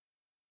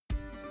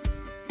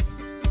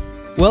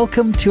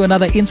Welcome to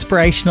another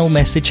inspirational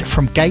message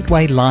from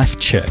Gateway Life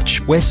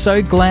Church. We're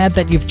so glad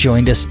that you've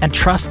joined us and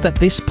trust that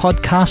this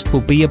podcast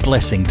will be a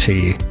blessing to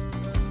you.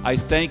 I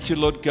thank you,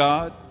 Lord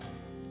God,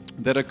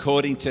 that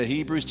according to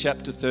Hebrews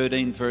chapter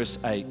 13, verse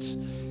 8,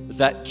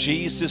 that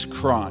Jesus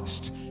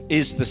Christ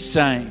is the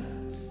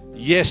same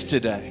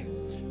yesterday,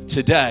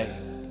 today,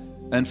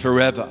 and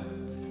forever.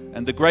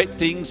 And the great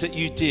things that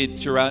you did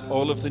throughout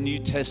all of the New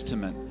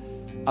Testament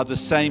are the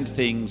same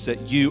things that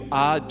you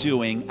are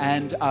doing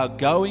and are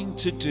going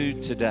to do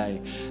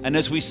today. And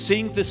as we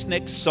sing this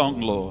next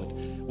song, Lord,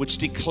 which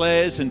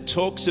declares and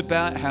talks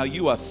about how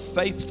you are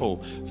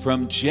faithful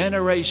from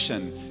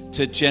generation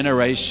to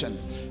generation,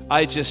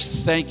 I just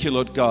thank you,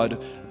 Lord God,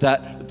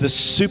 that the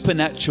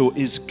supernatural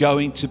is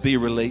going to be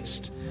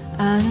released.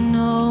 I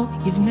know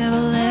you've never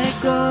let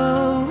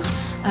go.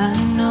 I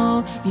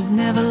know you've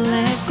never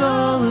let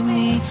go of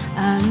me.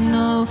 I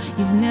know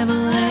you've never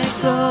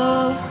let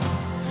go.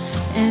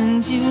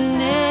 And you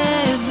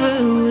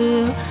never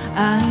will.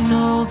 I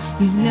know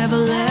you've never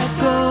let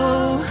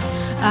go.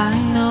 I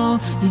know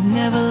you've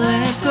never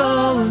let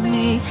go of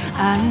me.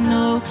 I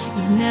know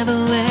you've never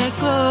let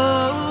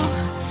go.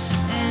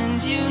 And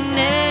you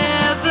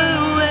never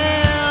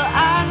will.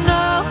 I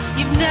know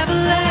you've never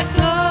let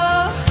go.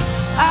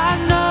 I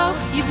know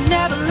you've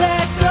never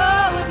let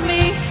go of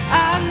me.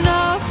 I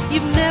know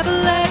you've never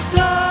let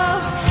go.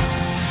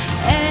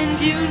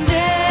 And you never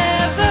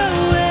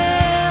will.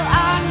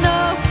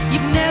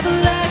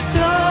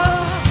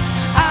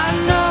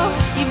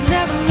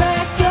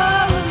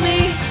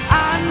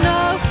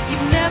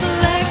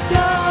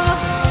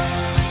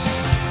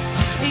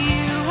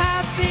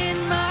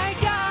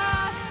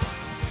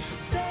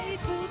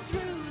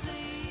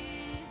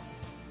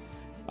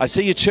 I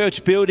see a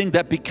church building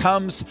that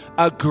becomes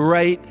a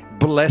great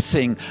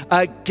blessing,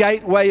 a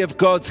gateway of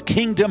God's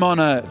kingdom on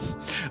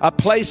earth, a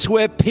place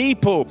where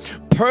people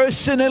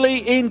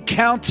personally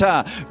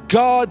encounter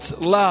God's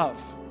love.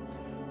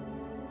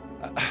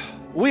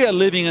 We are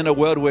living in a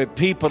world where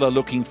people are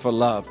looking for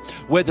love,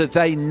 whether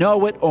they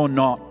know it or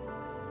not.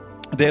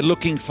 They're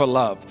looking for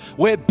love.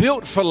 We're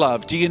built for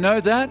love. Do you know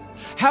that?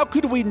 How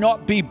could we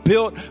not be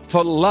built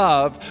for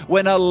love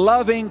when a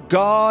loving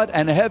God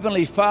and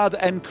Heavenly Father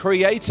and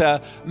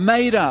Creator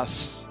made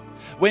us?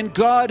 When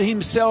God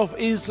Himself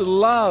is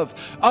love,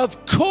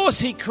 of course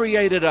He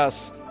created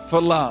us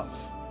for love.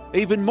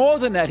 Even more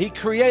than that, He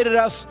created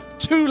us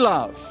to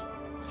love.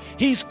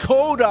 He's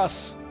called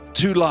us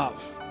to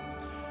love.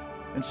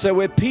 And so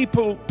where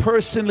people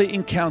personally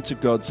encounter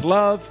God's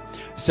love,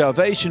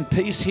 salvation,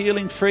 peace,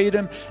 healing,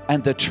 freedom,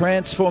 and the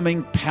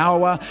transforming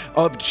power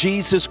of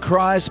Jesus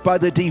Christ by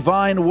the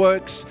divine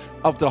works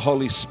of the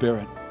Holy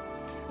Spirit.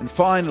 And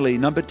finally,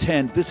 number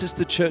 10, this is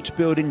the church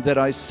building that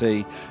I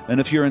see. And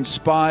if you're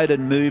inspired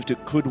and moved,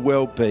 it could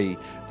well be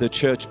the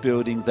church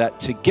building that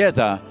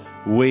together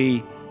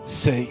we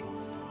see.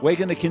 We're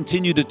going to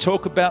continue to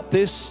talk about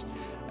this,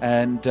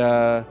 and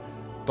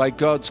by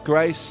God's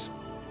grace,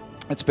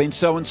 it's been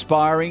so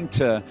inspiring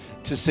to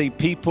see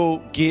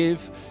people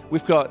give.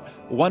 We've got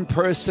one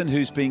person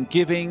who's been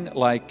giving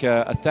like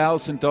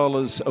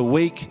 $1,000 a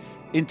week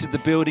into the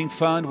building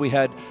fund.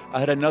 I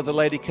had another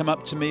lady come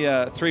up to me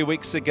 3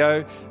 weeks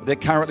ago. They're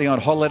currently on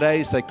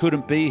holidays. They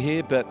couldn't be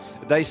here, but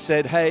they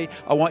said, "Hey,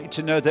 I want you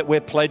to know that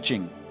we're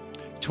pledging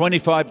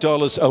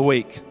 $25 a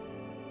week."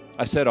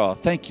 I said, "Oh,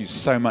 thank you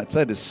so much.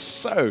 That is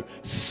so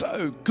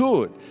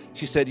good."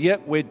 She said,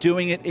 "Yep, we're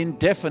doing it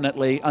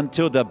indefinitely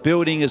until the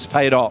building is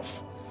paid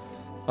off."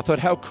 I thought,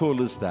 how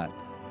cool is that?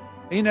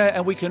 You know,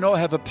 and we can all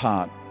have a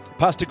part.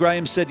 Pastor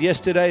Graham said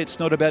yesterday, it's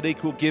not about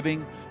equal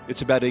giving,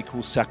 it's about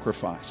equal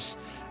sacrifice.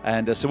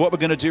 And so what we're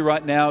going to do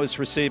right now is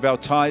receive our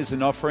tithes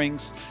and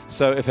offerings.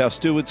 So if our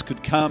stewards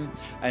could come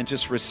and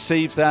just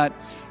receive that,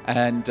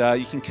 and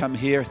you can come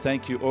here.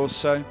 Thank you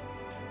also.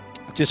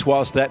 Just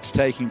whilst that's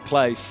taking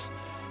place,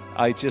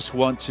 I just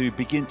want to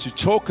begin to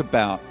talk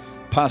about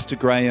Pastor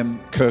Graham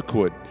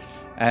Kirkwood.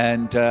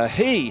 And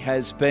he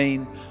has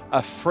been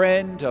a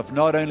friend of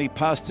not only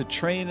Pastor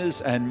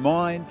Trina's and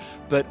mine,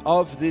 but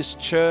of this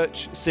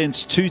church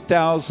since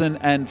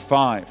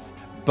 2005.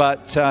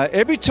 But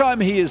every time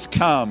he has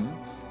come,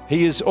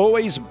 he has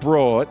always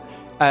brought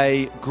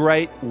a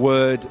great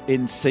word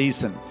in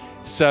season.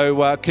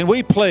 So can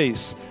we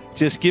please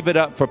just give it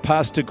up for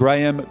Pastor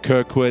Graham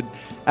Kirkwood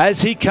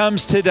as he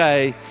comes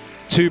today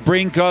to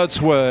bring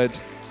God's word.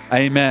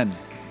 Amen.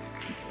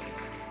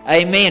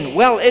 Amen.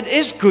 Well, it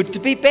is good to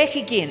be back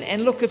again.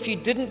 And look, if you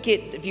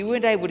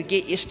weren't able to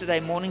get yesterday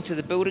morning to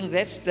the building,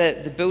 that's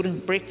the building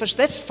breakfast,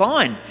 that's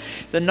fine.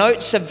 The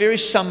notes are very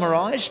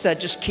summarised. They're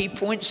just key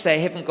points. They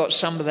haven't got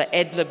some of the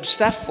ad-lib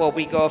stuff while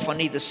we go off on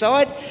either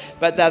side,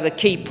 but they're the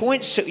key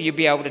points that you'll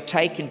be able to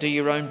take and do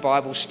your own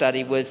Bible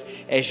study with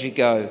as you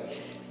go.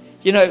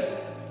 You know,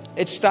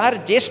 it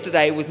started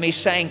yesterday with me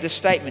saying this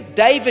statement: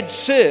 David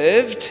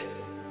served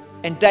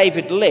and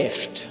David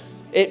left.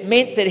 It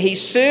meant that he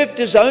served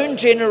his own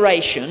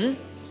generation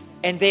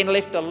and then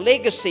left a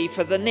legacy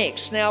for the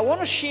next. Now, I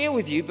want to share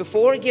with you,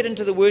 before I get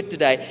into the word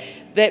today,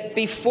 that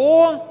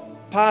before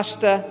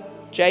Pastor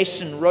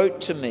Jason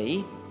wrote to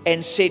me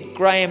and said,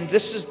 Graham,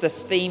 this is the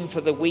theme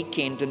for the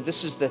weekend, and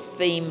this is the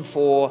theme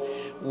for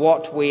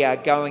what we are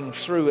going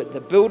through at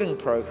the building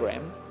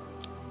program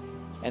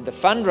and the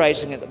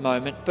fundraising at the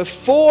moment.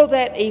 Before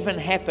that even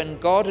happened,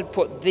 God had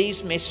put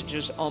these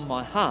messages on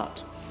my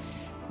heart.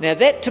 Now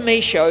that to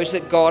me shows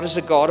that God is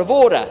a God of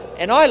order.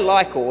 And I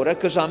like order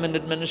because I'm an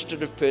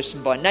administrative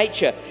person by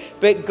nature.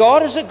 But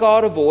God is a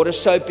God of order.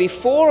 So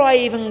before I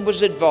even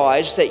was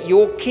advised that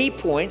your key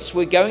points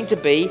were going to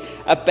be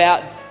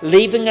about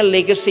leaving a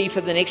legacy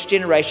for the next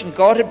generation,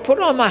 God had put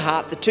on my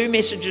heart the two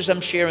messages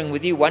I'm sharing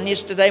with you, one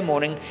yesterday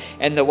morning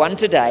and the one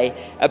today,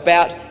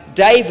 about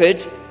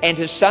David and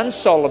his son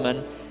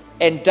Solomon,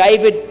 and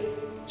David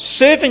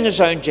serving his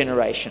own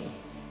generation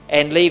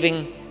and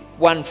leaving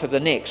one for the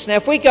next. Now,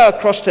 if we go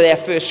across to our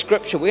first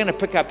scripture, we're going to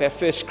pick up our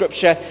first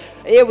scripture.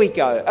 Here we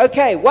go.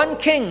 Okay, 1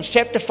 Kings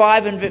chapter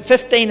 5 and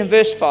 15 and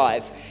verse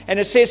 5. And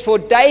it says, For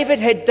David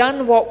had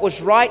done what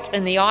was right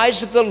in the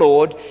eyes of the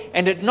Lord,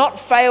 and had not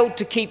failed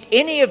to keep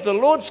any of the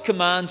Lord's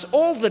commands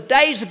all the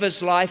days of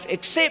his life,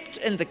 except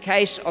in the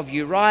case of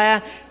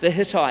Uriah the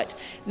Hittite.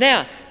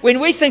 Now,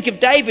 when we think of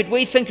David,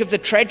 we think of the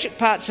tragic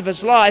parts of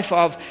his life,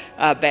 of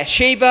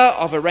Bathsheba,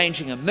 of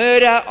arranging a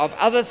murder, of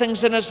other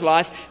things in his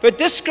life. But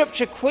this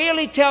scripture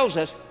clearly tells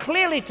us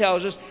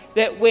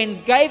that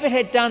when David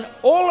had done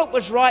all that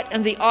was right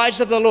in the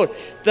eyes of the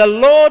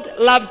Lord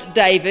loved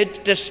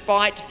David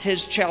despite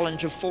his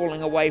challenge of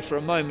falling away for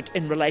a moment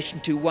in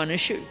relation to one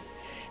issue.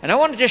 And I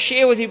wanted to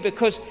share with you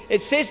because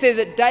it says there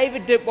that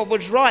David did what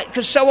was right,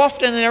 because so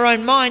often in our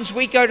own minds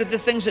we go to the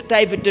things that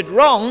David did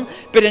wrong,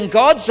 but in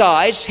God's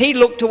eyes he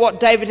looked to what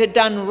David had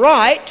done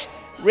right,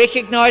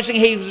 recognizing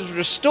he was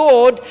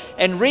restored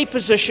and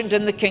repositioned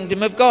in the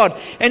kingdom of God.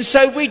 And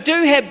so we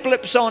do have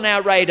blips on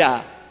our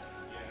radar.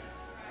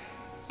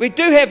 We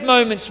do have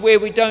moments where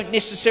we don't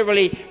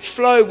necessarily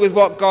flow with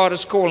what God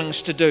is calling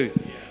us to do.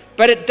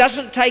 But it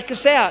doesn't take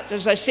us out.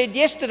 As I said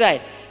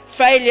yesterday,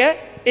 failure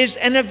is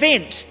an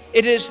event.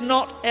 It is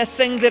not a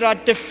thing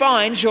that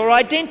defines your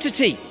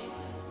identity.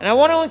 And I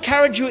want to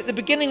encourage you at the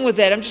beginning with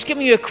that. I'm just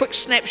giving you a quick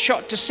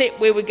snapshot to set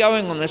where we're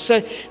going on this.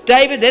 So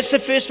David, that's the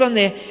first one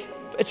there.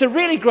 It's a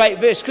really great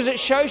verse because it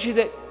shows you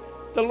that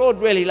the Lord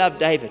really loved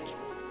David.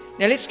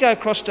 Now let's go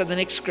across to the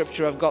next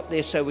scripture I've got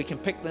there so we can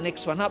pick the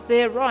next one up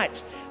there.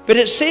 Right. But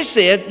it says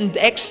there in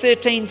Acts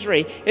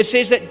 13:3, it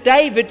says that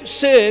David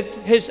served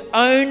his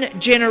own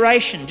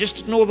generation.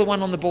 Just ignore the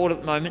one on the board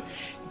at the moment.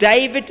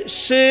 David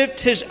served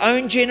his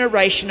own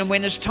generation, and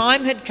when his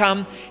time had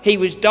come, he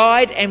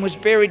died and was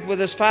buried with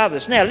his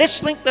fathers. Now,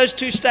 let's link those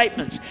two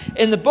statements.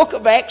 In the book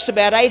of Acts,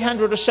 about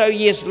 800 or so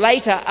years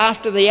later,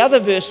 after the other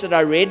verse that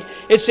I read,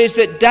 it says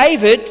that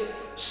David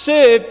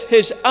served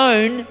his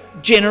own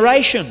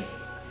generation.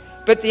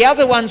 But the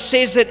other one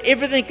says that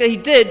everything that he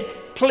did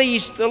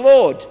pleased the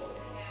Lord.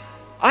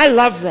 I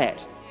love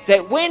that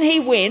when he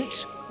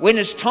went, when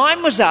his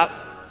time was up,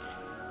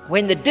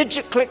 when the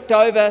digit clicked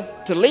over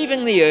to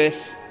leaving the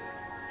earth,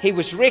 he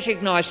was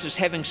recognized as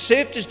having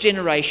served his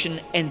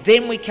generation. And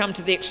then we come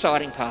to the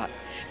exciting part.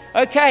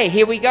 Okay,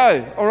 here we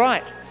go. All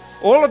right.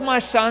 All of my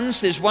sons,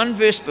 there's one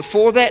verse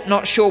before that,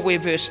 not sure where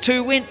verse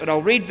 2 went, but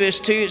I'll read verse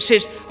 2. It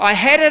says, I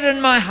had it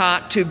in my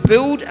heart to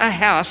build a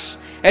house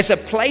as a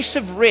place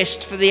of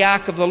rest for the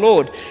ark of the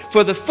Lord,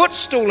 for the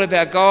footstool of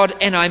our God,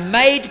 and I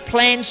made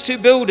plans to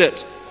build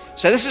it.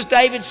 So this is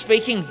David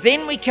speaking.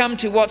 Then we come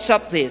to what's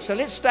up there. So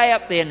let's stay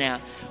up there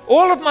now.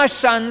 All of my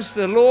sons,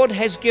 the Lord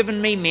has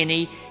given me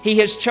many. He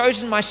has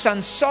chosen my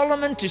son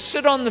Solomon to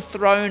sit on the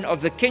throne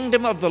of the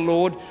kingdom of the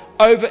Lord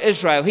over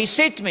Israel. He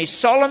said to me,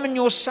 Solomon,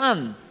 your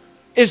son,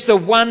 is the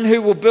one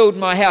who will build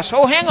my house.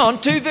 Oh, hang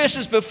on, 2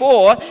 verses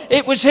before,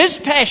 it was his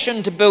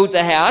passion to build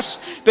the house,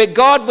 but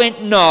God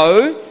went,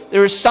 no,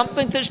 there is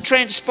something that's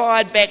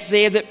transpired back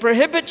there that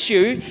prohibits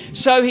you.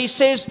 So he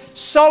says,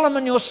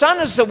 Solomon, your son,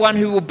 is the one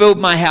who will build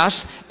my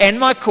house and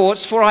my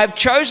courts, for I have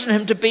chosen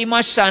him to be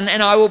my son,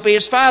 and I will be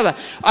his father.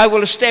 I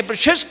will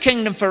establish his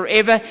kingdom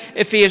forever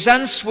if he is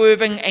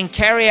unswerving and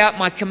carry out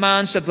my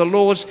commands of the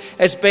laws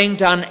as being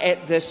done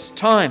at this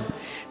time.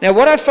 Now,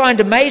 what I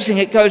find amazing,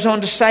 it goes on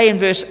to say in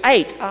verse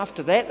 8,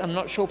 after that, I'm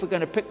not sure if we're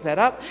going to pick that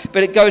up,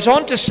 but it goes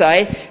on to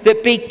say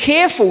that be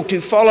careful to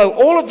follow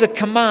all of the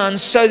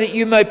commands so that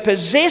you may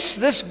possess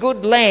this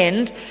good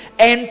land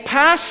and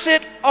pass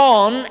it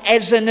on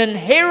as an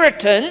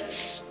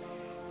inheritance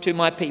to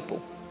my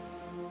people.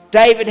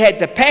 David had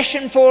the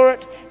passion for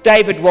it.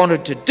 David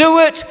wanted to do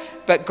it,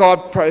 but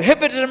God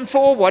prohibited him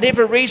for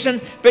whatever reason.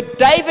 But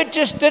David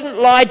just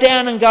didn't lie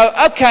down and go,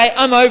 okay,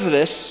 I'm over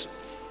this.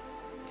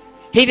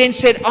 He then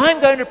said, I'm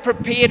going to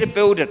prepare to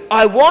build it.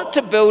 I want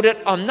to build it.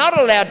 I'm not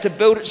allowed to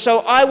build it, so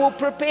I will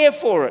prepare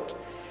for it.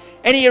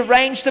 And he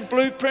arranged the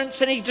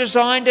blueprints and he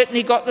designed it and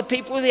he got the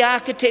people, the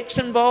architects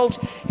involved,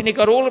 and he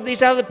got all of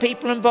these other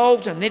people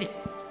involved. And then he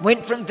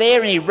went from there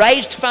and he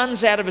raised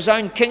funds out of his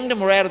own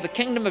kingdom, or out of the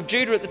kingdom of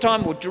Judah at the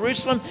time, or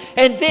Jerusalem.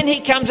 And then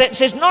he comes out and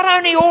says, not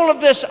only all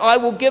of this, I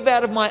will give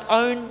out of my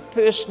own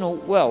personal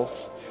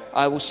wealth.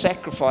 I will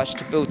sacrifice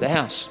to build the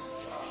house.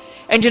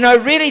 And you know,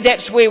 really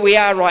that's where we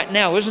are right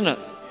now, isn't it?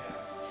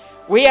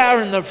 We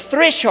are in the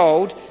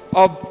threshold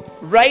of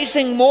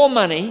raising more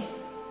money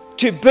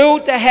to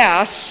build the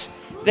house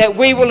that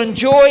we will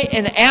enjoy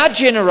in our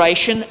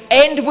generation,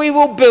 and we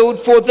will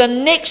build for the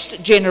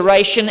next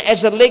generation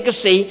as a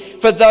legacy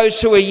for those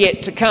who are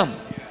yet to come.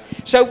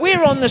 So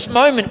we're on this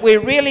moment, we're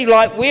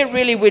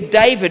really with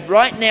David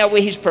right now,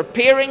 where he's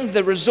preparing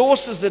the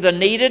resources that are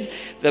needed,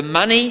 the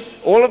money,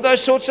 all of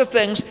those sorts of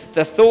things,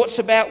 the thoughts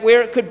about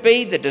where it could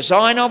be, the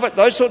design of it,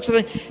 those sorts of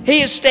things.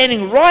 He is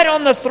standing right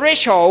on the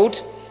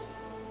threshold,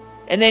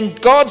 and then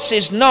God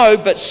says no,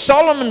 but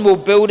Solomon will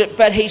build it,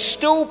 but he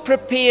still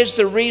prepares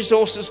the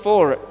resources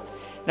for it.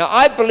 Now,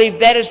 I believe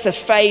that is the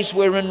phase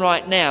we're in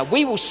right now.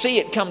 We will see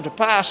it come to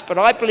pass, but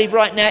I believe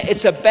right now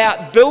it's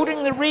about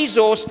building the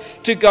resource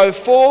to go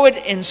forward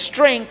in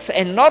strength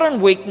and not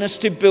in weakness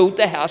to build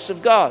the house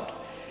of God.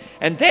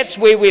 And that's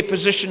where we're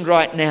positioned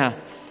right now.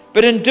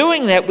 But in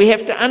doing that, we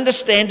have to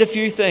understand a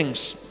few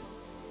things.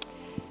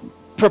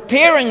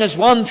 Preparing is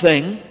one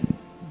thing,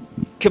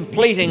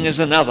 completing is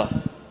another.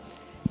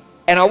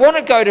 And I want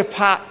to go to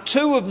part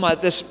 2 of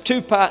this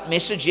 2-part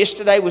message.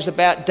 Yesterday was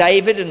about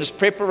David and his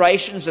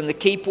preparations and the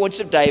key points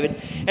of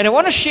David. And I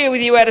want to share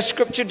with you out of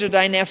Scripture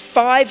today now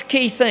 5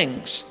 key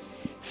things.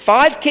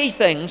 5 key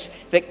things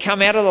that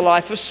come out of the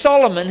life of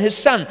Solomon, his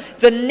son,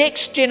 the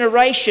next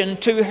generation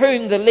to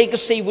whom the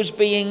legacy was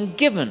being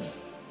given.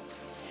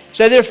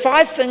 So there are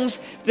 5 things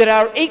that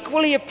are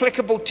equally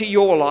applicable to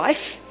your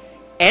life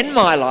and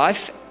my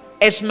life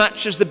as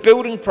much as the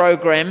building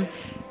program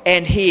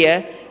and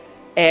here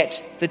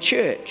at the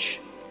church.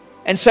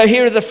 And so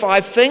here are the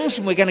 5 things,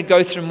 and we're going to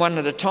go through them one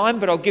at a time,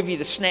 but I'll give you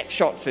the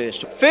snapshot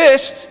first.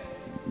 First,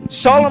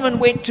 Solomon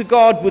went to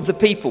God with the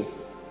people.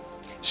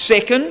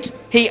 Second,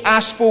 he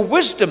asked for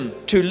wisdom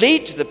to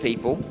lead the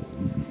people.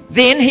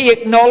 Then he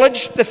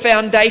acknowledged the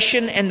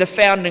foundation and the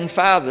founding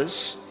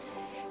fathers.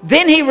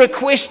 Then he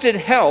requested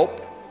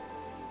help,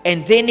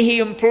 and then he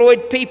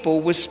employed people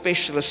with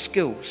specialist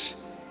skills.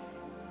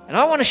 And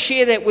I want to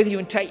share that with you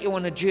and take you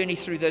on a journey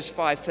through those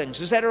 5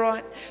 things. Is that all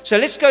right? So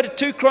let's go to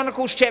 2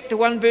 Chronicles chapter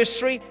 1 verse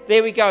 3.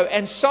 There we go.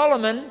 And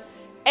Solomon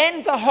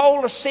and the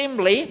whole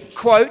assembly,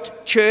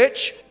 quote,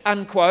 church,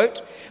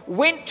 unquote,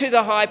 went to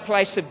the high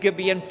place of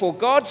Gibeon, for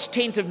God's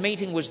tent of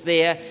meeting was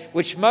there,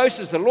 which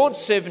Moses, the Lord's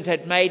servant,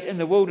 had made in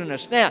the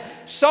wilderness. Now,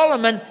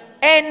 Solomon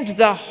and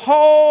the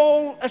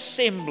whole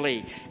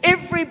assembly,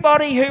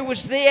 everybody who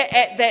was there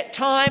at that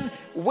time,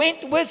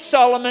 went with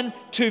Solomon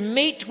to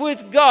meet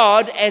with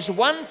God as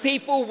one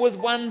people with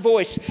one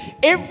voice.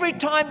 Every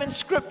time in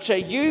Scripture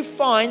you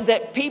find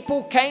that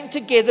people came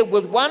together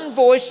with one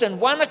voice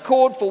and one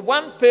accord for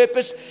one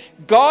purpose,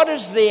 God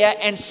is there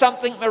and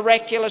something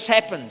miraculous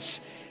happens.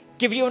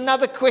 Give you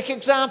another quick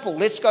example.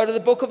 Let's go to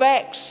the book of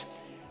Acts.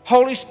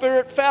 Holy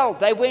Spirit fell.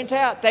 They went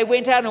out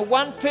in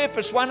one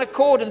purpose, one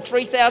accord, and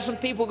 3,000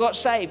 people got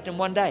saved in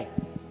one day.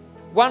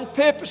 One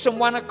purpose and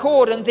one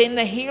accord, and then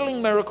the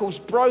healing miracles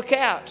broke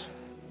out.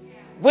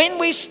 When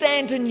we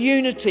stand in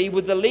unity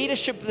with the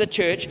leadership of the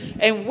church,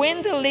 and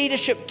when the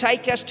leadership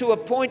take us to a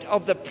point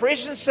of the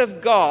presence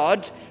of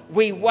God,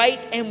 we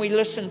wait and we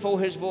listen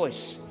for His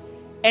voice.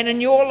 And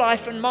in your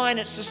life and mine,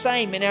 it's the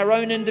same in our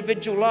own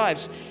individual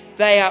lives.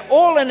 They are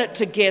all in it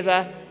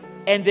together,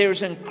 and there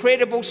is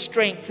incredible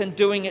strength in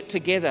doing it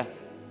together.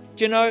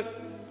 Do you know,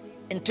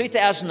 in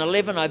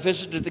 2011, I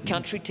visited the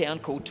country town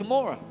called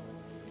Temora,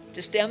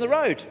 just down the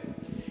road.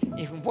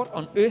 Even what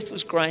on earth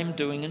was Graham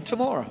doing in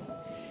Temora?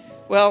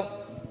 Well,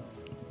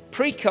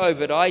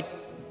 pre-COVID,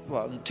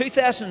 in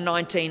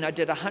 2019, I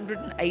did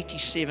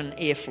 187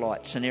 air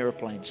flights in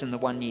aeroplanes in the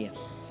 1 year.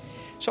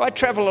 So I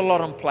travel a lot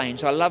on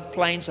planes. I love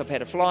planes. I've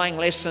had a flying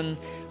lesson.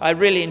 I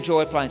really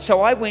enjoy planes. So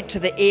I went to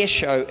the air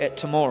show at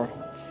Temora.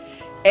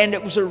 And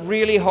it was a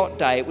really hot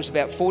day. It was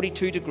about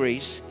 42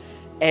 degrees.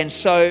 And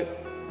so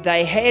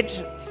they had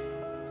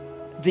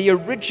the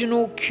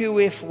original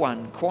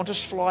QF-1,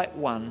 Qantas Flight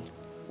 1,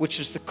 which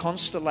is the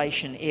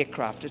Constellation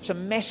aircraft. It's a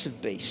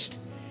massive beast.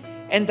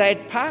 And they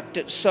had parked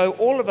it so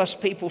all of us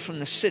people from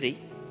the city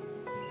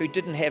who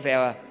didn't have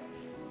our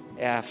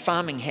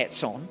farming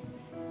hats on,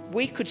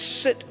 we could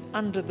sit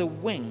under the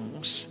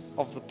wings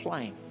of the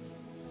plane.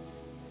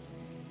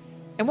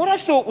 And what I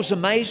thought was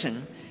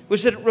amazing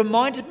was that it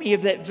reminded me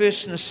of that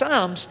verse in the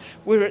Psalms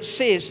where it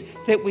says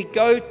that we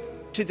go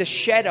to the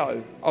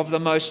shadow of the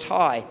Most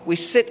High. We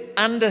sit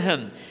under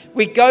Him.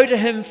 We go to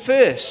Him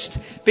first.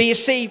 But you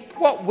see,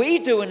 what we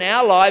do in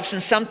our lives,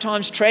 and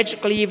sometimes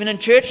tragically even in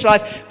church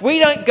life, we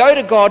don't go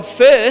to God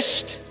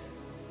first.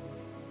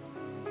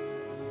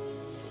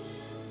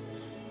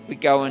 We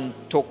go and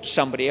talk to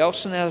somebody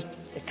else in our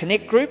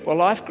connect group or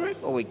life group,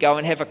 or we go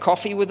and have a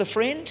coffee with a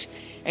friend,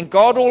 and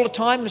God all the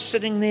time is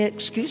sitting there,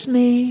 excuse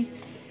me,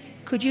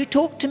 could you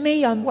talk to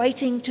me? I'm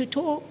waiting to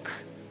talk.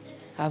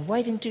 I'm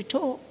waiting to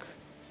talk.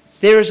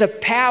 There is a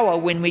power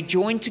when we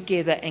join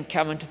together and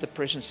come into the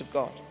presence of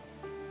God,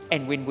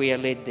 and when we are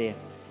led there.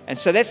 And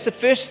so that's the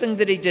first thing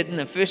that he did, and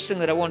the first thing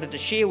that I wanted to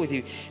share with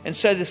you. And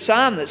so the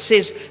psalm that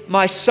says,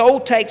 my soul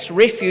takes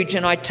refuge,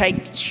 and I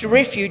take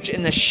refuge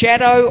in the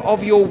shadow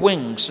of your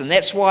wings. And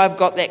that's why I've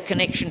got that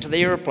connection to the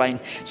aeroplane.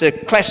 It's a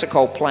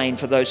classical plane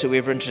for those who are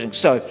ever interested.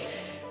 So,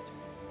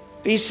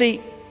 but you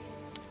see,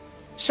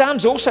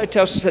 Psalms also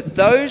tells us that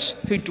those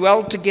who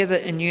dwell together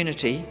in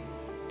unity,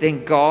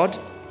 then God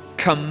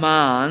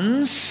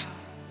commands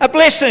a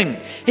blessing.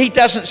 He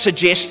doesn't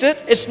suggest it.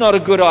 It's not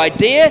a good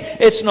idea.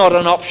 It's not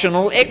an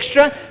optional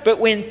extra. But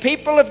when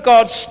people of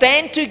God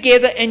stand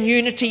together in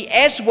unity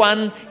as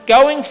one,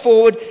 going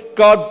forward,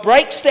 God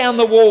breaks down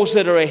the walls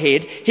that are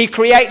ahead. He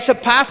creates a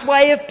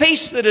pathway of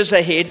peace that is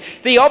ahead.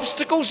 The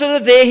obstacles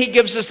that are there, He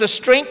gives us the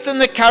strength and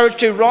the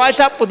courage to rise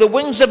up with the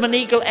wings of an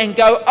eagle and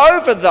go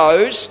over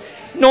those.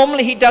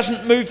 Normally He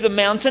doesn't move the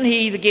mountain.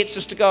 He either gets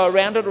us to go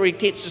around it, or He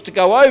gets us to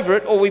go over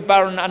it, or we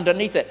burrow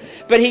underneath it.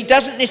 But He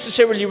doesn't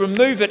necessarily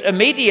remove it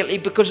immediately,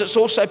 because it's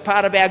also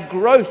part of our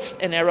growth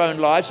in our own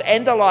lives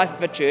and the life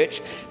of a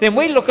church. Then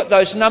we look at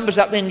those numbers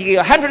up there, and you go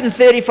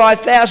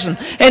 135,000.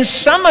 And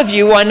some of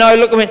you I know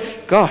look at me,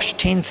 gosh,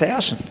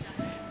 10,000.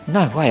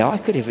 No way I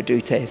could ever do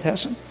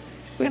 10,000.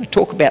 We're going to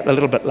talk about that a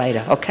little bit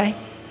later, okay?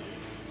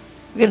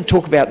 We're going to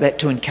talk about that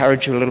to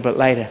encourage you a little bit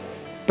later.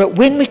 But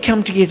when we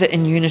come together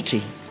in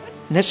unity,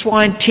 and that's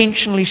why I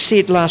intentionally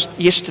said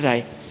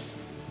yesterday,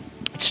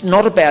 it's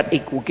not about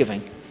equal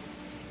giving.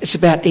 It's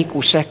about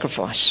equal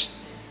sacrifice.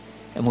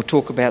 And we'll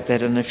talk about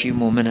that in a few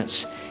more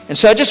minutes. And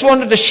so I just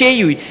wanted to share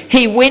you,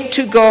 he went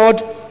to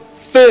God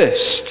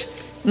first,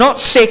 not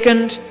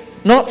second,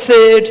 not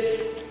third,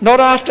 not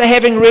after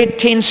having read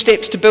 10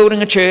 steps to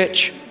building a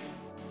church,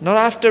 not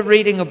after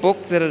reading a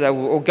book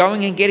or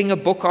going and getting a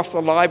book off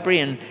the library.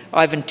 And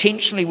I've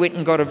intentionally went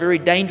and got a very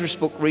dangerous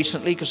book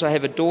recently, because I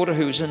have a daughter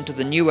who's into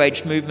the New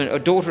Age movement, a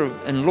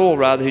daughter-in-law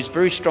rather, who's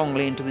very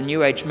strongly into the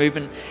New Age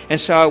movement. And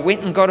so I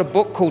went and got a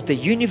book called The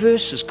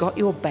Universe Has Got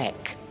Your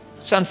Back.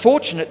 It's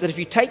unfortunate that if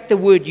you take the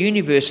word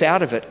universe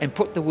out of it and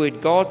put the word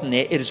God in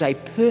there, it is a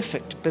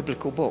perfect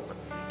biblical book.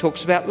 It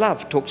talks about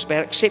love, talks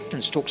about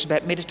acceptance, talks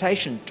about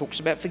meditation, talks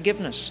about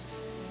forgiveness.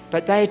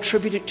 But they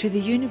attribute it to the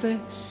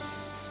universe,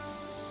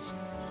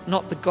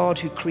 not the God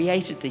who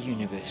created the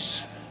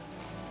universe.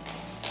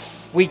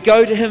 We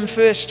go to Him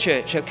first,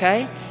 church,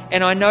 okay?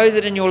 And I know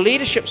that in your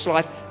leadership's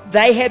life,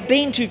 they have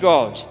been to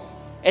God.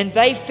 And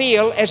they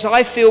feel, as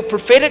I feel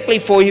prophetically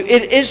for you,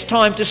 it is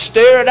time to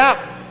stir it up.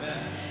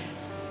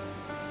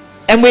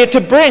 And we're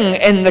to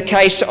bring, in the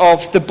case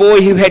of the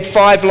boy who had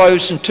 5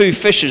 loaves and 2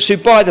 fishes, who,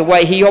 by the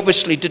way, he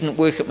obviously didn't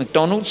work at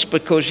McDonald's,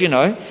 because,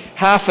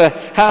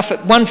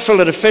 one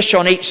fillet of fish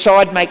on each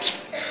side makes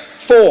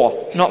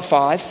 4, not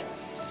 5.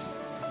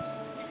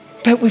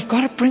 But we've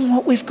got to bring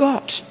what we've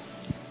got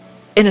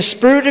in a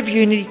spirit of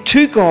unity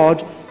to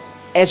God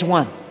as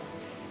one.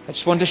 I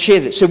just wanted to share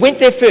that. So went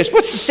there first.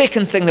 What's the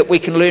second thing that we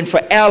can learn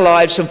for our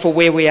lives and for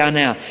where we are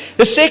now?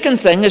 The second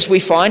thing, as we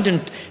find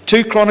in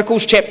 2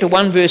 Chronicles chapter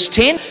 1 verse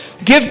 10,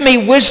 give me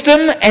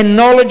wisdom and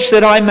knowledge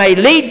that I may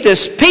lead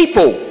this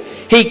people.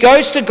 He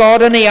goes to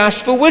God and he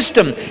asks for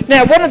wisdom.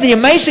 Now, one of the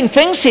amazing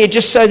things here,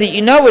 just so that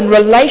you know, in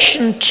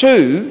relation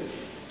to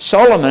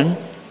Solomon,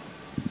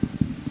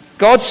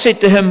 God said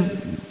to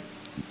him,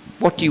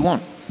 what do you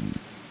want?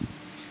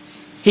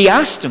 He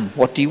asked him,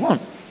 what do you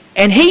want?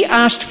 And he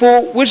asked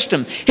for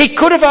wisdom. He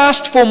could have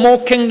asked for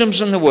more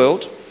kingdoms in the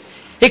world.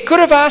 He could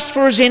have asked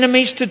for his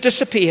enemies to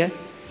disappear.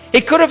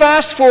 He could have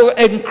asked for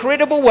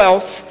incredible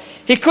wealth.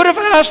 He could have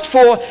asked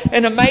for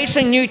an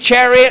amazing new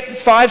chariot,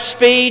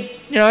 5-speed,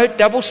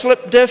 double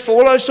slip diff,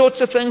 all those sorts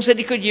of things that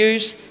he could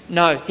use.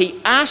 No,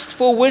 he asked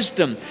for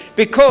wisdom,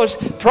 because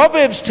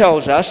Proverbs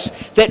tells us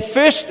that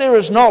first there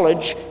is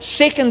knowledge,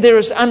 second there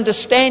is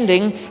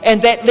understanding,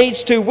 and that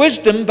leads to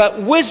wisdom,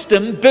 but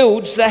wisdom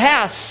builds the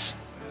house.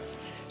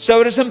 So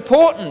it is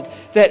important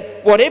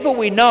that whatever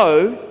we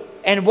know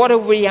and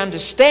whatever we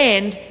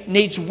understand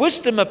needs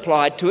wisdom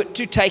applied to it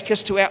to take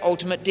us to our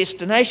ultimate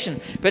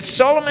destination. But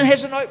Solomon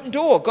has an open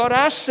door. God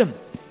asks him.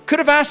 Could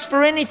have asked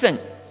for anything.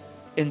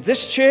 In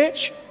this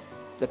church,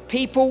 the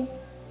people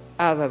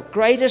are the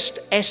greatest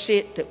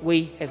asset that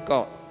we have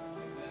got.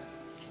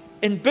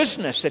 In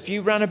business, if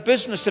you run a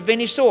business of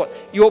any sort,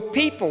 your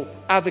people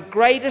are the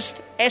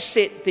greatest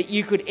asset that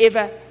you could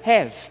ever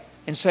have.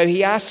 And so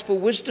he asks for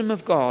wisdom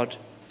of God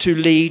to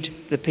lead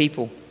the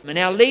people. And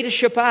our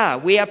leadership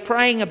we are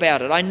praying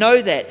about it. I know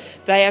that.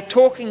 They are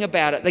talking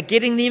about it. They're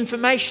getting the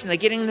information. They're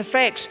getting the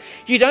facts.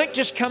 You don't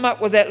just come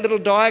up with that little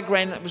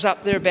diagram that was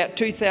up there about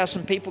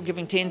 2,000 people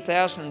giving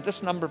 10,000 and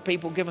this number of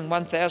people giving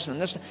 1,000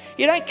 and this.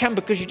 You don't come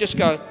because you just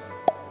go,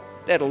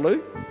 that'll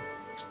do.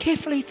 It's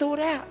carefully thought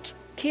out,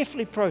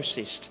 carefully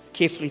processed,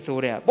 carefully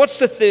thought out. What's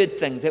the third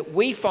thing that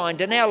we find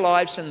in our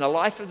lives, in the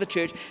life of the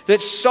church, that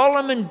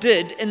Solomon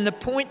did in the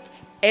point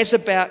as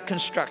about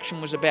construction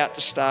was about to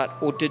start,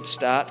 or did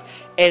start,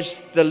 as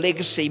the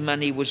legacy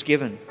money was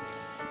given?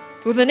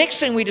 Well, the next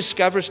thing we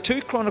discover is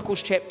 2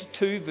 Chronicles chapter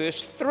 2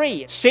 verse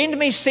 3. Send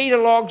me cedar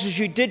logs as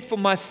you did for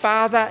my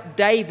father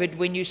David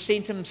when you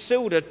sent him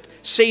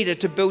cedar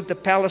to build the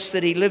palace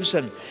that he lives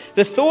in.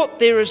 The thought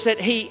there is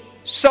that he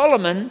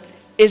Solomon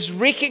is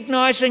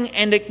recognizing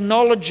and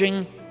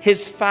acknowledging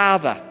his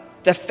father,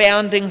 the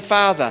founding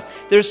father.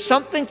 There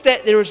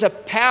is a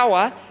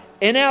power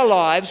in our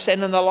lives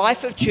and in the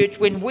life of church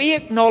when we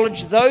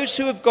acknowledge those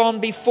who have gone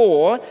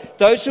before,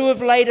 those who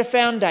have laid a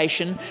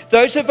foundation,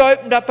 those who have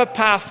opened up a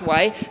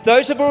pathway,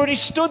 those who have already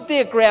stood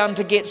their ground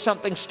to get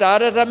something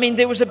started. I mean,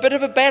 there was a bit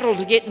of a battle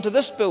to get into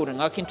this building,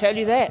 I can tell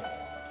you that.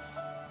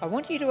 I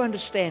want you to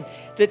understand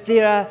that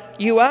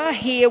you are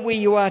here where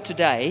you are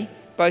today,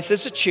 both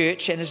as a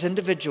church and as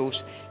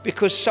individuals,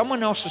 because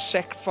someone else has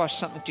sacrificed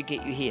something to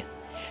get you here.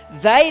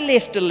 They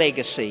left a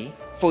legacy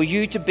for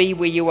you to be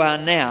where you are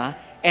now,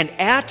 and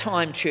our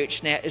time,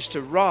 church, now is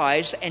to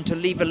rise and to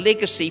leave a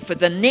legacy for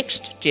the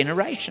next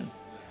generation.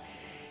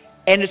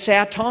 And it's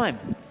our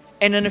time.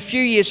 And in a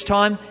few years'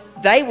 time,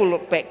 they will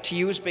look back to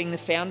you as being the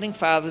founding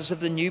fathers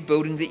of the new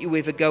building that you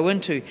ever go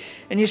into.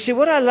 And you see,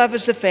 what I love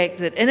is the fact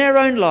that in our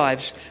own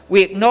lives,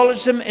 we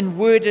acknowledge them in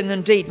word and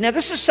in deed. Now,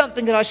 this is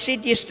something that I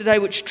said yesterday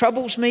which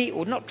troubles me,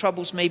 or not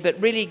troubles me, but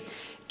really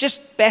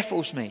just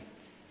baffles me.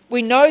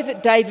 We know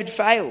that David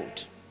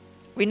failed.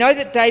 We know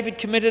that David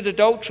committed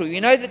adultery.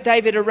 We know that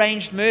David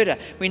arranged murder.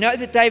 We know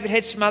that David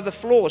had some other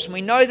flaws. And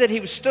we know that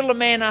he was still a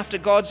man after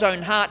God's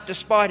own heart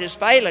despite his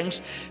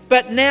failings.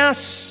 But now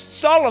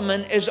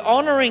Solomon is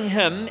honouring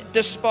him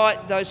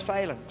despite those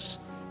failings.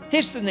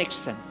 Here's the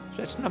next thing.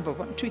 That's number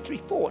 1, 2, 3,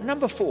 4.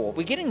 Number 4.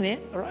 We're getting there,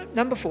 all right?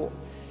 Number 4.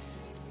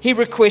 He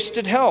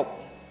requested help.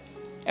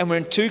 And we're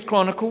in 2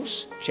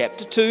 Chronicles,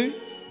 chapter 2,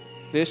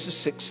 verses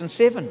 6 and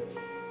 7.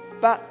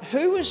 But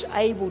who is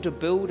able to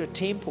build a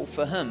temple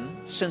for him,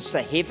 since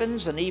the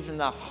heavens and even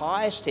the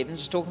highest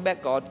heavens, is talking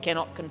about God,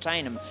 cannot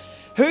contain him?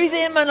 Who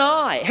then am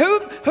I?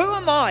 Who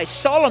am I,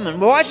 Solomon,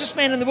 wisest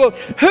man in the world?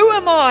 Who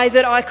am I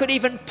that I could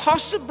even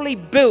possibly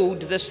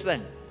build this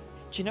thing?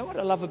 Do you know what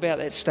I love about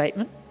that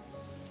statement?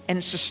 And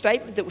it's a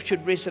statement that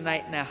should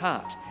resonate in our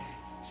heart.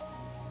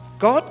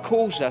 God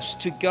calls us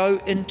to go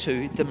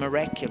into the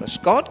miraculous.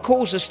 God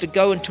calls us to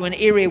go into an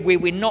area where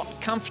we're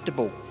not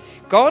comfortable.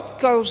 God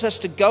calls us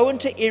to go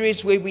into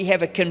areas where we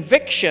have a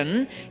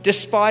conviction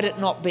despite it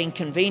not being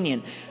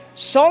convenient.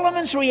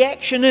 Solomon's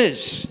reaction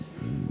is,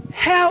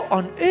 how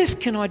on earth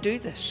can I do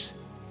this?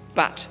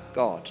 But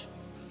God.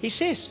 He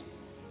says,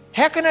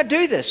 how can I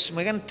do this? And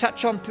we're going to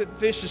touch on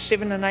verses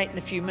 7 and 8 in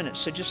a few minutes,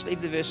 so just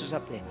leave the verses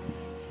up there.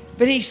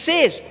 But he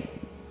says,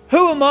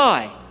 who am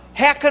I?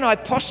 How can I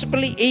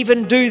possibly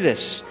even do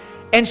this?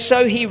 And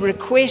so he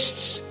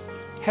requests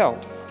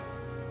help.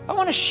 I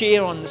want to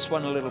share on this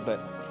one a little bit,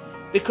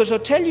 because I'll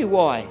tell you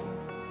why.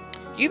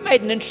 You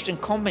made an interesting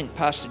comment,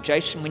 Pastor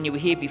Jason, when you were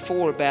here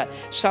before about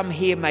some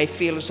here may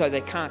feel as though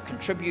they can't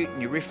contribute,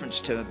 and you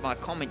referenced to my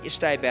comment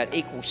yesterday about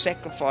equal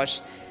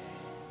sacrifice.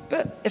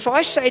 But if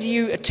I say to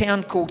you a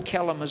town called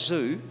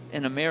Kalamazoo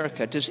in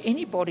America, does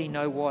anybody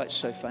know why it's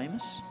so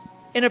famous?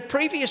 In a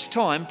previous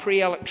time,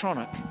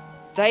 pre-electronic,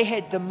 they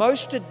had the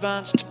most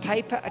advanced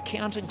paper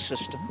accounting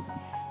system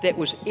that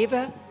was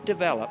ever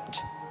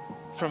developed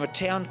from a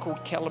town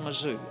called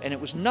Kalamazoo, and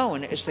it was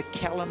known as the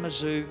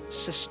Kalamazoo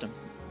system.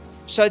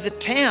 So the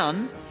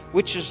town,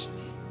 which is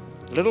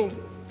a little,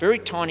 very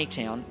tiny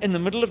town in the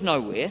middle of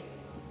nowhere,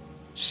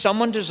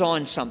 someone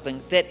designed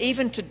something that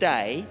even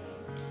today,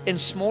 in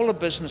smaller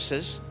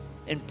businesses,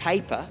 in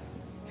paper,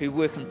 who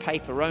work in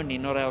paper only,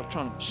 not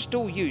electronic,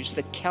 still use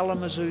the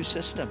Kalamazoo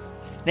system.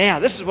 Now,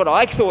 this is what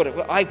I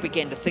thought. I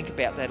began to think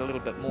about that a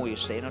little bit more, you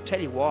see, and I'll tell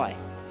you why.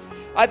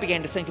 I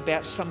began to think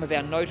about some of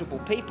our notable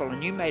people,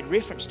 and you made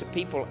reference to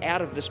people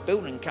out of this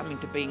building coming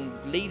to being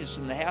leaders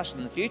in the house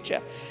in the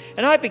future.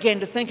 And I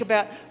began to think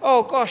about,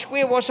 oh gosh,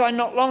 where was I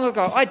not long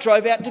ago? I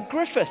drove out to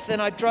Griffith,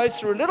 and I drove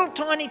through a little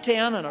tiny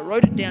town, and I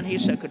wrote it down here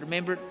so I could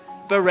remember it,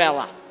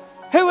 Barella.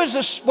 Who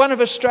is one of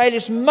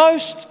Australia's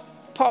most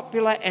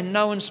popular and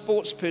known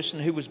sportsperson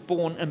who was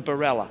born in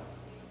Barella?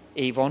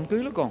 Yvonne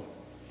Goolagong.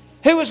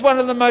 Who was one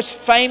of the most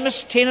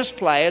famous tennis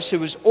players who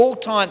was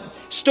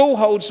still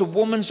holds the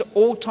women's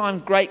all-time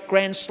great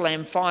Grand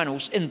Slam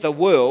finals in the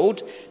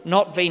world,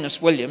 not Venus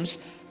Williams,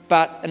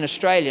 but an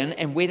Australian.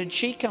 And where did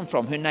she come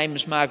from? Her name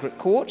is Margaret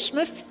Court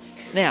Smith.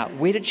 Now,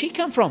 where did she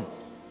come from?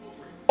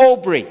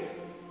 Albury.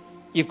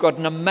 You've got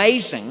an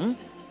amazing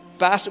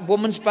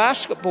women's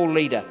basketball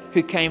leader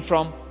who came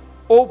from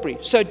Albury.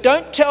 So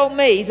don't tell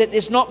me that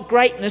there's not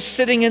greatness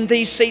sitting in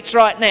these seats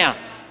right now.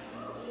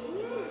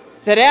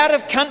 That out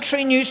of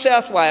country New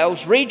South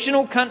Wales,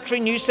 regional country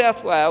New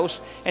South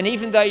Wales, and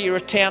even though you're a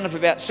town of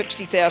about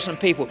 60,000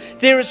 people,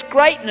 there is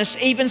greatness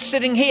even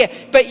sitting here,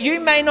 but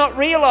you may not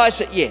realise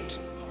it yet.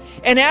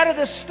 And out of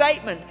this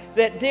statement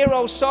that dear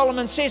old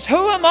Solomon says,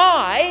 who am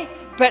I?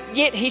 But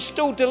yet he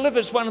still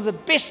delivers one of the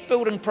best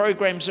building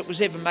programs that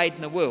was ever made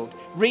in the world,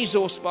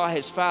 resourced by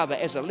his father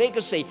as a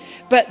legacy.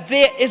 But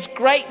there is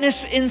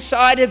greatness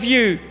inside of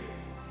you.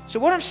 So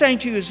what I'm saying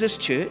to you is this,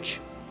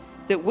 church,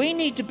 that we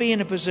need to be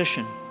in a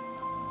position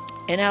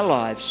in our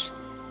lives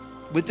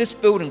with this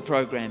building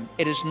program.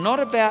 It is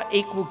not about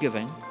equal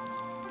giving,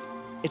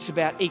 it's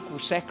about equal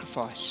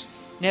sacrifice.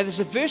 Now there's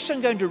a verse I'm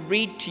going to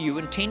read to you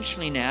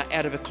intentionally now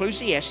out of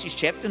Ecclesiastes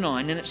chapter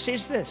 9, and it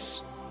says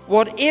this: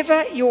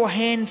 Whatever your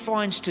hand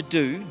finds to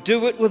do,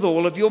 do it with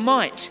all of your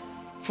might.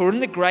 For in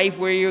the grave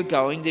where you're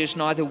going, there's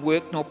neither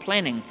work nor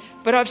planning.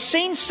 But I've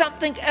seen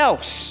something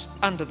else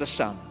under the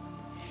sun.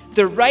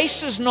 The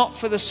race is not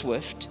for the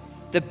swift,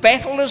 the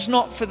battle is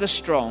not for the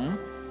strong,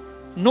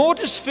 nor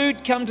does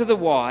food come to the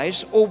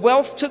wise, or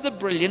wealth to the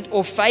brilliant,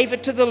 or favor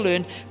to the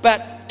learned,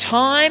 but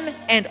time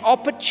and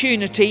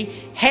opportunity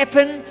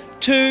happen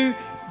to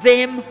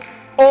them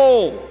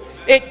all.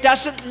 It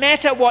doesn't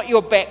matter what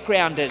your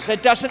background is.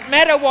 It doesn't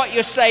matter what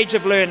your stage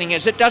of learning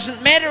is. It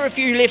doesn't matter if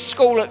you left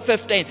school at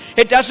 15.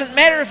 It doesn't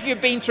matter if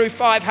you've been through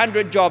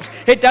 500 jobs.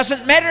 It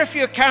doesn't matter if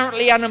you're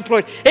currently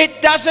unemployed.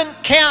 It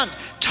doesn't count.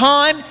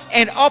 Time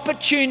and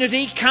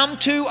opportunity come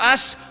to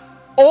us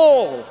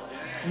all,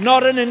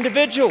 not an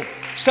individual.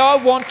 So I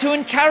want to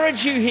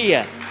encourage you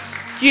here.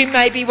 You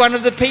may be one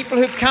of the people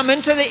who've come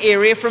into the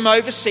area from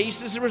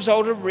overseas as a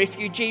result of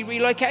refugee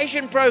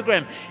relocation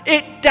program.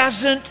 It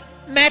doesn't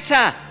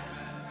matter.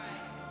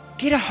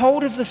 Get a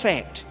hold of the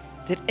fact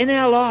that in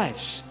our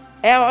lives,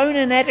 our own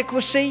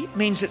inadequacy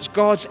means it's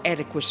God's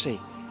adequacy.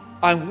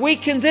 I'm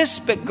weak in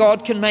this, but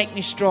God can make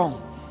me strong.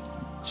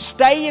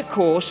 Stay your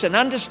course and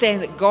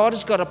understand that God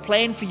has got a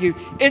plan for you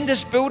in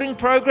this building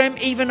program,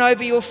 even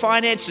over your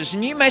finances.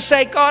 And you may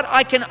say, God,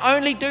 I can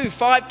only do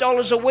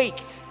 $5 a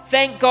week.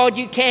 Thank God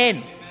you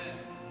can.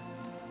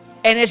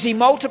 And as He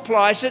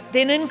multiplies it,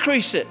 then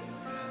increase it.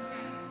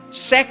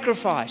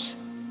 Sacrifice.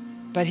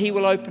 But He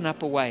will open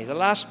up a way. The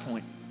last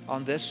point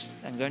on this,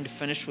 I'm going to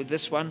finish with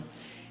this one,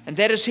 and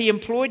that is He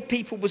employed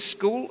people with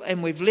school,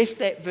 and we've left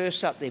that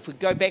verse up there. If we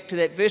go back to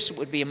that verse, it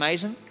would be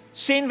amazing.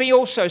 Send me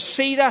also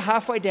cedar,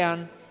 halfway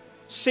down,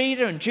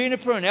 cedar and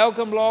juniper and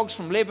algum logs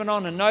from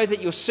Lebanon, and know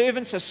that your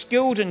servants are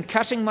skilled in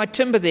cutting my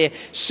timber there,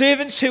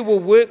 servants who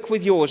will work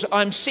with yours.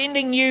 I'm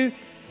sending you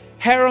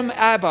Hiram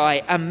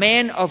Abi, a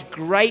man of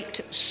great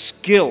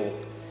skill.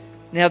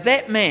 Now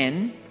that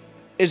man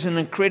is an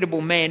incredible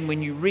man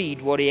when you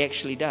read what he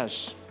actually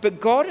does. But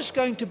God is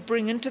going to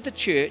bring into the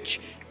church,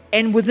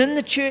 and within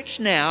the church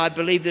now, I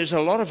believe there's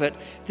a lot of it,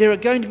 there are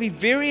going to be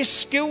various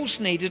skills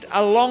needed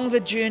along the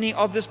journey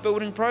of this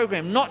building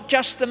program, not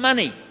just the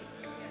money.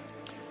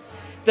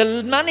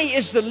 The money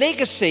is the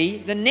legacy.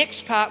 The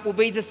next part will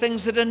be the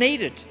things that are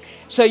needed.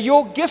 So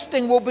your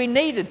gifting will be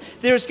needed.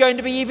 There is going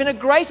to be even a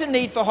greater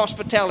need for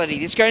hospitality.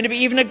 There's going to be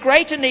even a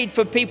greater need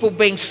for people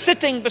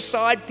sitting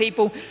beside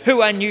people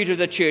who are new to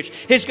the church.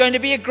 There's going to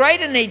be a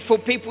greater need for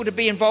people to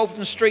be involved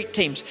in street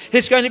teams.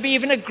 There's going to be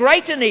even a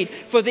greater need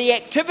for the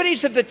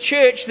activities of the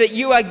church that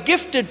you are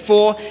gifted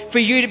for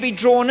you to be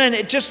drawn in.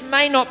 It just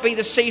may not be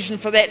the season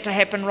for that to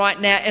happen right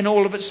now in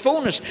all of its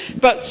fullness.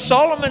 But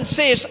Solomon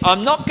says,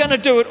 I'm not going to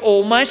do it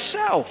all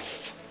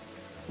myself.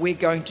 We're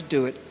going to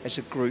do it as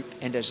a group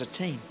and as a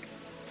team.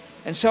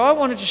 And so I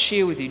wanted to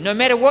share with you, no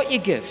matter what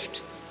your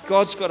gift,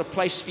 God's got a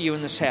place for you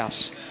in this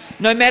house.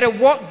 No matter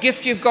what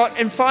gift you've got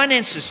in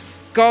finances,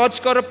 God's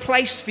got a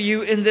place for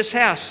you in this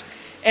house.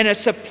 And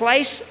it's a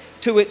place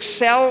to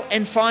excel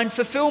and find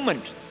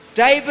fulfillment.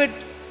 David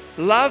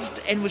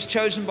loved and was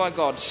chosen by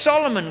God.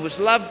 Solomon was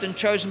loved and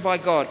chosen by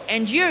God.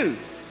 And you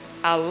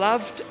are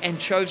loved and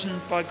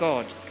chosen by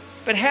God.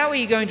 But how are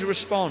you going to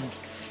respond?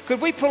 Could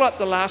we pull up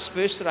the last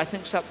verse that I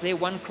think's up there,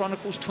 1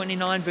 Chronicles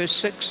 29 verse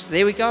 6?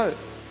 There we go.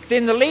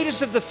 Then the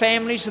leaders of the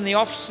families and the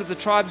officers of the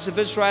tribes of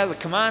Israel, the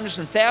commanders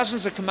and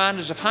thousands of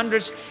commanders of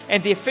hundreds,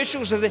 and the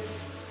officials of the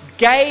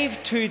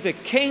gave to the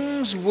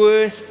king's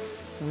worth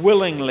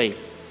willingly.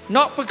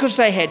 Not because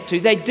they had to.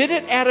 They did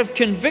it out of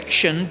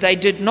conviction. They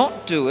did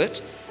not do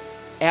it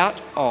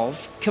out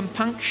of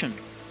compunction.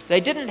 They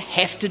didn't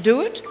have to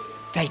do it.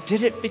 They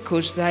did it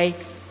because they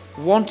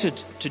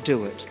wanted to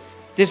do it.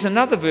 There's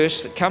another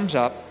verse that comes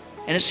up,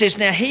 and it says,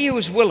 now he who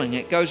is willing,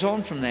 it goes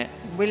on from that,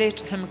 we let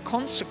him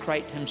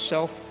consecrate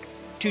himself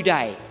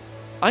today.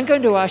 I'm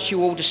going to ask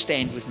you all to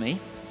stand with me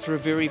for a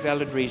very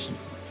valid reason.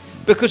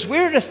 Because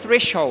we're at a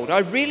threshold. I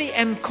really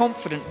am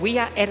confident we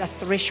are at a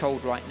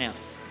threshold right now.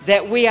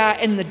 That we are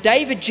in the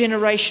David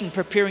generation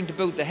preparing to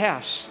build the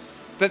house.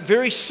 But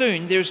very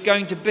soon there's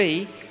going to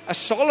be a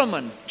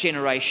Solomon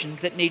generation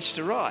that needs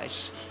to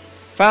rise.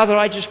 Father,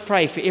 I just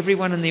pray for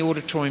everyone in the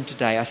auditorium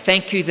today. I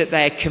thank you that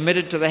they are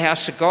committed to the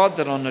house of God,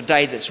 that on a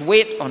day that's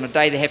wet, on a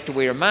day they have to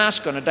wear a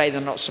mask, on a day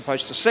they're not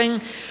supposed to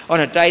sing, on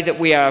a day that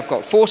I've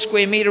got 4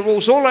 square metre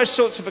rules, all those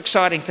sorts of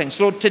exciting things.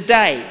 Lord,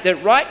 today,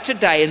 that right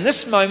today, in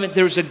this moment,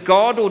 there is a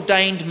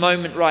God-ordained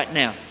moment right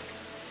now.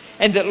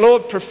 And that,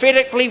 Lord,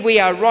 prophetically, we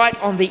are right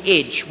on the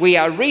edge. We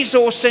are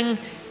resourcing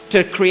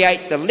to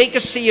create the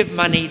legacy of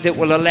money that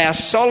will allow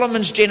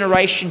Solomon's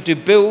generation to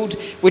build,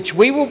 which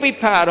we will be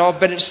part of,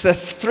 but it's the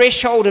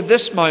threshold of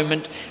this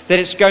moment that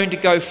it's going to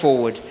go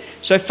forward.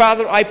 So,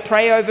 Father, I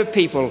pray over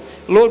people.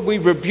 Lord, we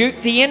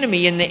rebuke the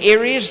enemy in the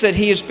areas that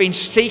he has been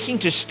seeking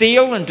to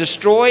steal and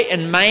destroy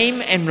and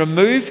maim and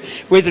remove,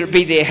 whether it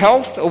be their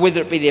health or whether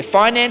it be their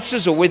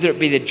finances or whether it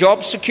be their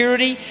job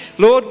security.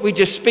 Lord, we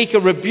just speak a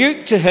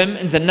rebuke to him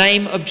in the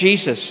name of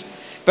Jesus.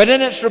 But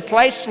in its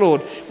place,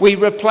 Lord, we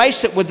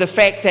replace it with the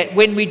fact that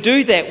when we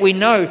do that, we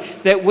know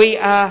that we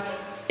are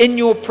in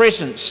your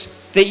presence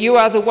that you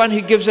are the one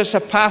who gives us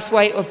a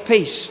pathway of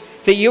peace,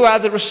 that you are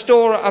the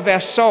restorer of our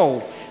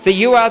soul, that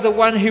you are the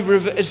one who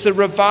is the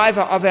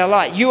reviver of our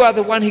light. You are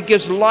the one who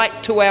gives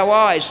light to our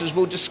eyes, as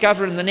we'll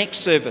discover in the next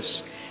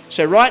service.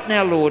 So right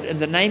now, Lord, in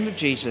the name of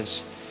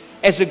Jesus,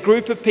 as a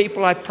group of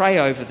people, I pray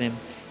over them.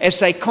 As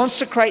they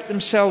consecrate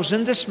themselves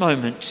in this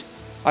moment,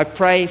 I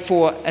pray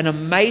for an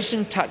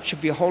amazing touch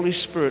of your Holy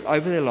Spirit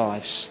over their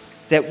lives,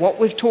 that what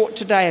we've taught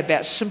today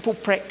about simple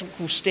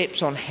practical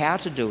steps on how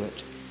to do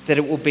it, that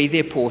it will be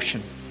their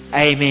portion.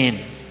 Amen.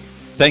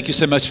 Thank you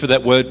so much for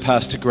that word,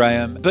 Pastor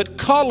Graham. But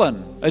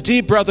Colin, a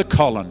dear brother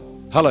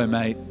Colin, hello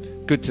mate,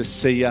 good to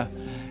see you.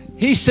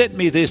 He sent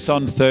me this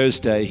on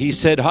Thursday. He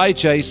said, "Hi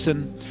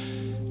Jason,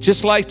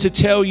 just like to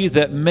tell you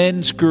that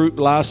men's group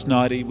last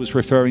night," he was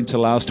referring to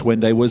last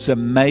Wednesday, "was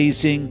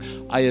amazing.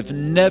 I have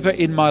never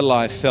in my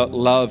life felt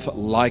love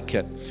like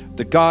it.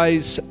 The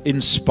guys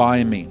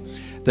inspire me.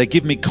 They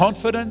give me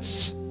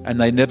confidence and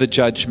they never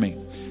judge me.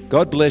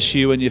 God bless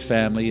you and your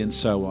family," and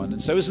so on.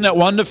 And so isn't that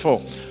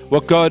wonderful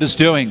what God is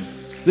doing?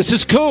 This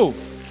is cool.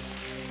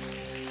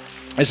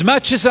 As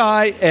much as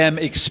I am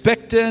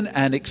expectant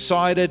and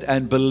excited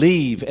and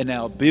believe in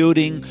our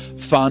Building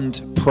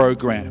Fund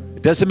program,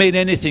 it doesn't mean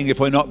anything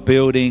if we're not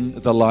building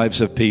the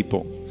lives of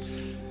people.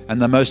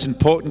 And the most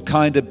important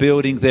kind of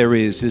building there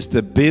is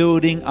the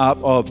building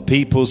up of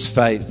people's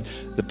faith.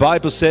 The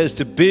Bible says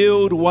to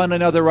build one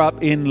another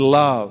up in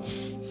love.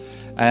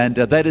 And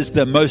that is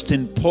the most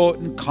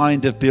important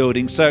kind of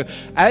building. So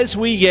as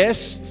we,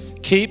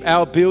 keep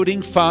our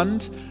Building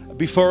Fund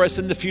before us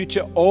in the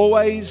future,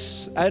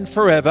 always and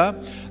forever,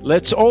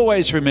 let's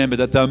always remember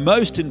that the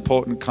most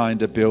important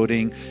kind of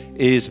building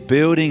is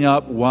building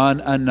up one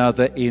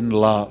another in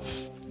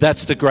love.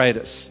 That's the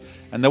greatest.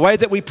 And the way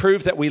that we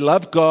prove that we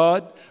love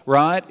God,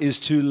 right, is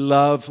to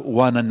love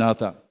one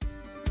another.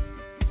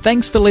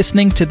 Thanks for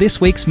listening to this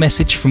week's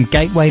message from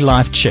Gateway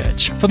Life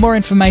Church. For more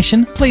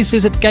information, please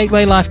visit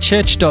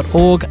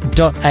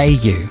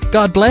gatewaylifechurch.org.au.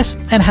 God bless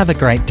and have a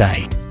great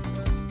day.